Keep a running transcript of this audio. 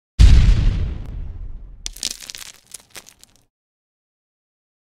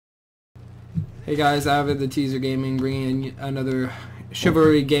Hey guys, Avid the Teaser Gaming bringing in another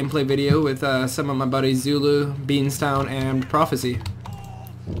Chivalry gameplay video with some of my buddies Zulu, Beanstown, and Prophecy.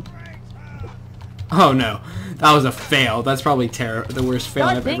 Oh no, that was a fail. That's probably the worst fail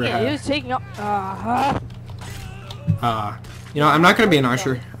I've ever had. He was taking up. You know, I'm not gonna be an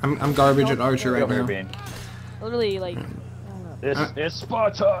archer. I'm garbage at archer right now. Literally, like. This is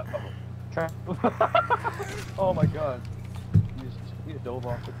Sparta. Oh my god. You dove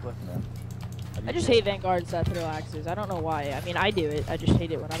off the cliff, man. I just hate vanguards that throw axes. I don't know why. I mean, I do it. I just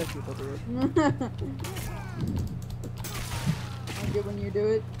hate it when other people do it. I get when you do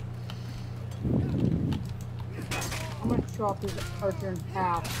it. I'm gonna chop this archer in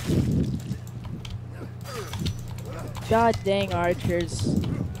half. God dang archers.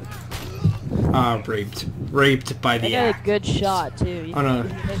 Raped by the I got a good shot too. You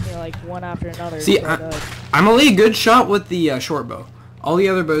hit me like one after another. See, I'm only a good shot with the short bow. All the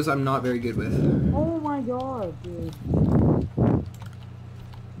other bows I'm not very good with. Oh my god, dude.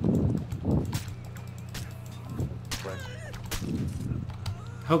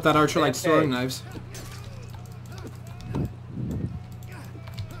 Hope that archer likes throwing knives.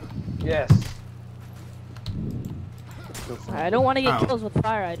 Yes. I don't want to get kills with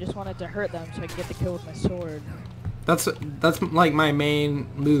fire. I just wanted to hurt them so I can get the kill with my sword. That's like my main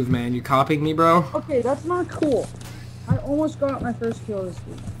move, man. You copying me, bro? Okay, that's not cool. I almost got my first kill this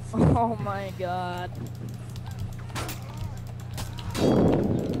week. Oh my god.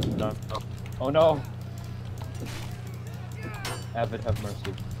 No. Oh no. Avid, have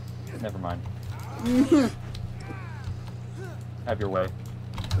mercy. Never mind. Have your way.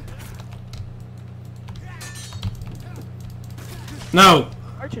 No!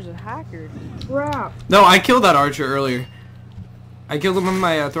 Archer's a hacker. Crap. No, I killed that archer earlier. I killed him with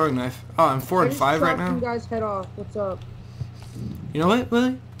my throwing knife. Oh, I'm 4 and 5 right now. You guys head off. What's up? You know what,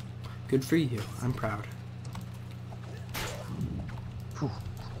 Willie? Good for you. I'm proud.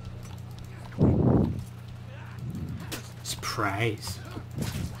 Surprise.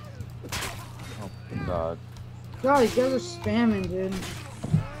 Oh god. God, these guys are spamming, dude.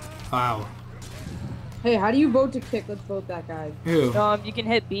 Wow. Hey, how do you vote to kick? Let's vote that guy. Who? You can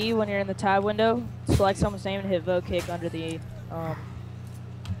hit B when you're in the tab window. Select someone's name and hit vote kick under the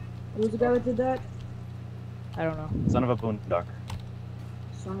Who's the guy that did that? I don't know. Son of a boondock.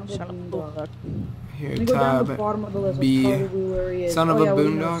 Son of a boondock. Here, Let me go down to the tab bottom of the list. B. That's probably where he is. Son of a yeah,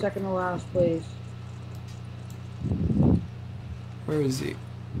 boondock. Second to last place. Where is he?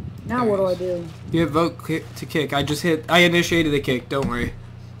 Now what do I do? You hit vote to kick. I initiated the kick. Don't worry.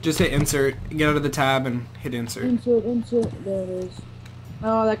 Just hit insert. Get out of the tab and hit insert. Insert. There it is.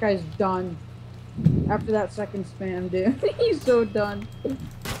 Oh, that guy's done. After that second spam, dude. He's so done.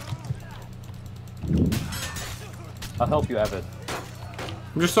 I'll help you, Avid.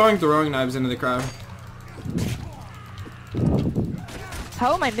 I'm just throwing knives into the crowd.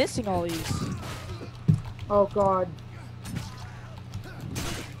 How am I missing all these? Oh god.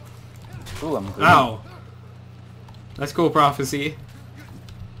 Ooh, I'm good. Ow. That's cool, Prophecy.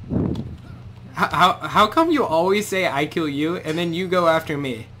 How come you always say I kill you and then you go after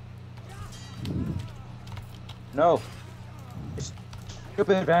me? No.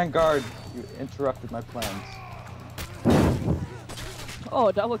 Stupid Vanguard. You interrupted my plans.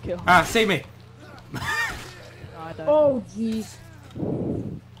 Oh, double kill. Ah, save me. Oh jeez.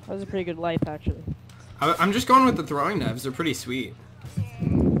 That was a pretty good life, actually. I'm just going with the throwing knives. They're pretty sweet.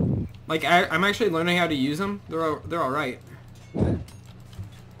 Like I'm actually learning how to use them. They're all right.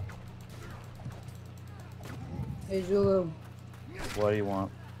 Hey Zulu. What do you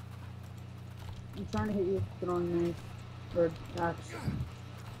want? I'm trying to hit you with the throwing knife. Or axe.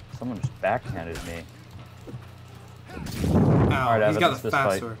 Someone just backhanded me. Ow, Right, he's got the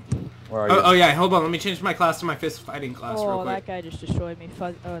fast sword. Where are you? Oh yeah, hold on. Let me change my class to my fist fighting class real Oh, quick. that guy just destroyed me.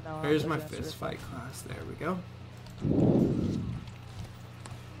 Oh no. Here's my fist fight class. There we go.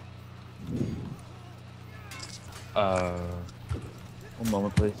 One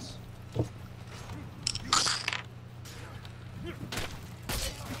moment, please.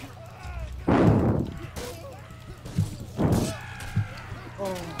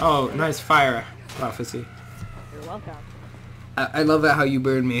 Oh, nice fire, Prophecy. You're welcome. I love that how you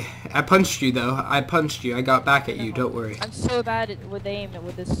burned me. I punched you though. I punched you. I got back at you. Don't worry. I'm so bad with aim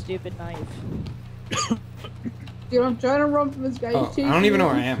with this stupid knife. Dude, I'm trying to run from this guy. Oh, I don't even know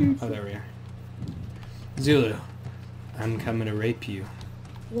where I am. Oh, there we are. Zulu, I'm coming to rape you.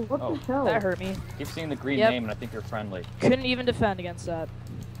 What the hell? That hurt me. Keep seeing the green name and I think you're friendly. Couldn't even defend against that.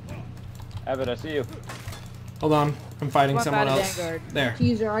 Avid, I see you. Hold on, I'm fighting someone else. Vanguard. There.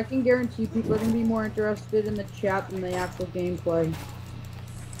 Teaser, I can guarantee people are going to be more interested in the chat than the actual gameplay.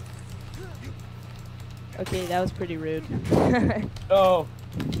 Okay, that was pretty rude. Oh.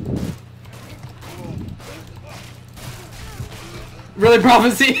 Really,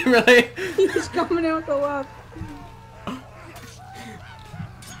 Prophecy? Really? He's coming out the left.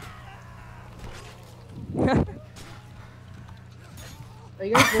 Are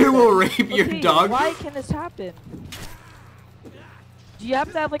you guys I will rape your Okay, dog. why can this happen? Do you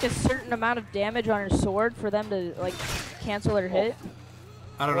have to have like a certain amount of damage on your sword for them to like cancel their hit?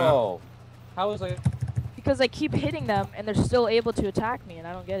 I don't know. Whoa. How is I? Because I keep hitting them and they're still able to attack me and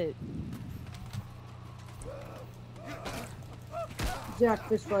I don't get it. Jack,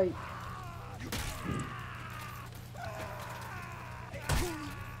 fist fight.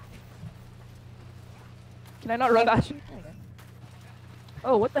 Can I not run at you?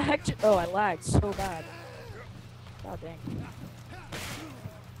 Oh, what the heck? Oh, I lagged so bad. God dang.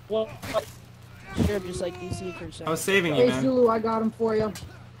 What? Should have just like DC for a second. I was saving you, Hey, man. Zulu, I got him for you.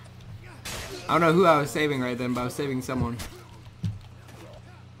 I don't know who I was saving right then, but I was saving someone.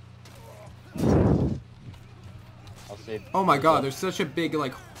 I'll save. Oh my god, there's such a big,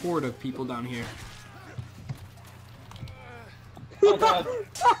 like, horde of people down here. Oh god.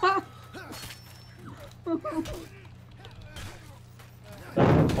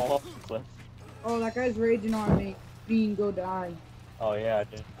 Fall off the cliff. Oh, that guy's raging on me. Bean, go die. Oh yeah, I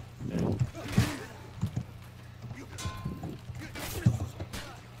did.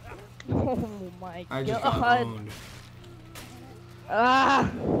 Oh my I just got god. owned. Ah!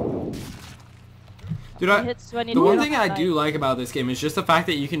 Dude, Hits, so I need the to one get thing off I the do knife. like about this game is just the fact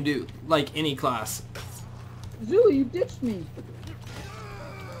that you can do, like, any class. Zulu, you ditched me.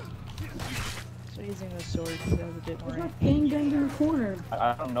 So using the sword because that was a bit more. There's that gang banged in the corner.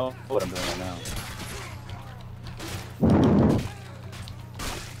 I don't know what I'm doing right now.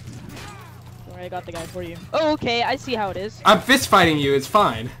 Don't worry, I got the guy for you. Oh, okay, I see how it is. I'm fist fighting you, it's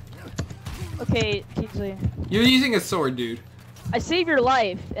fine. Okay, Kingsley. You're using a sword, dude. I save your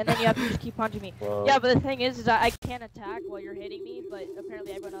life, and then you have to just keep punching me. Whoa. Yeah, but the thing is I can't attack while you're hitting me, but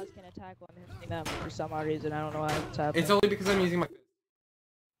apparently everyone else can attack while I'm hitting them for some odd reason. I don't know why it's happening. It's only because I'm using my fist.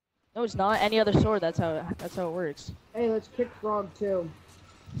 No, it's not. Any other sword, that's how it works. Hey, let's kick Frog too.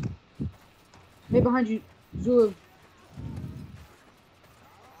 Hey, behind you, Zulu.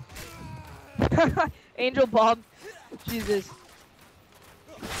 Angel Bomb. Jesus.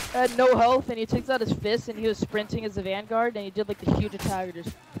 I had no health, and he takes out his fist, and he was sprinting as the Vanguard, and he did like the huge attack,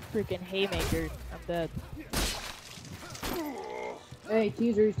 just freaking haymaker. I'm dead. Hey,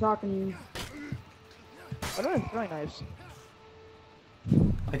 Teaser, he's talking to you. Why do I have throwing knives?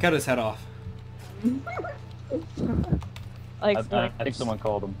 I cut his head off. I like I throwing think knives. someone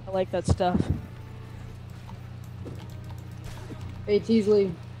called him. I like that stuff. Hey,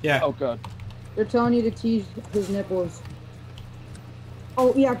 Teasley, Yeah. Oh god. they're telling you to tease his nipples.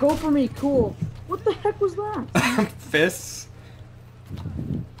 Oh, yeah, go for me, cool. What the heck was that? Fists?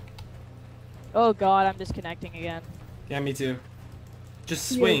 Oh god, I'm disconnecting again. Yeah, me too. Just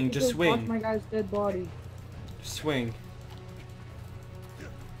swing, Yeah, just watch swing. my guy's dead body. Just swing.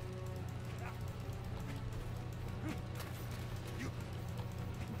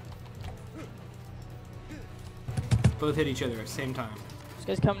 Both hit each other at the same time. This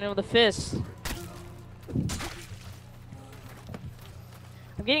guy's coming in with a fist.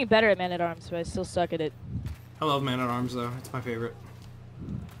 I'm getting better at Man-at-Arms, but I still suck at it. I love Man-at-Arms though, it's my favorite.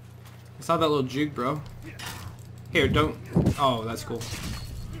 I saw that little juke, bro. Here, don't... Oh, that's cool.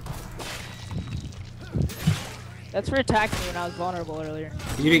 That's for attacking me when I was vulnerable earlier.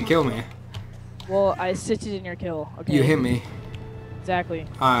 You didn't kill me. Well, I assisted in your kill, okay? You hit me. Exactly.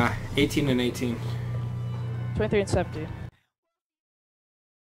 18 and 18. 23 and 17.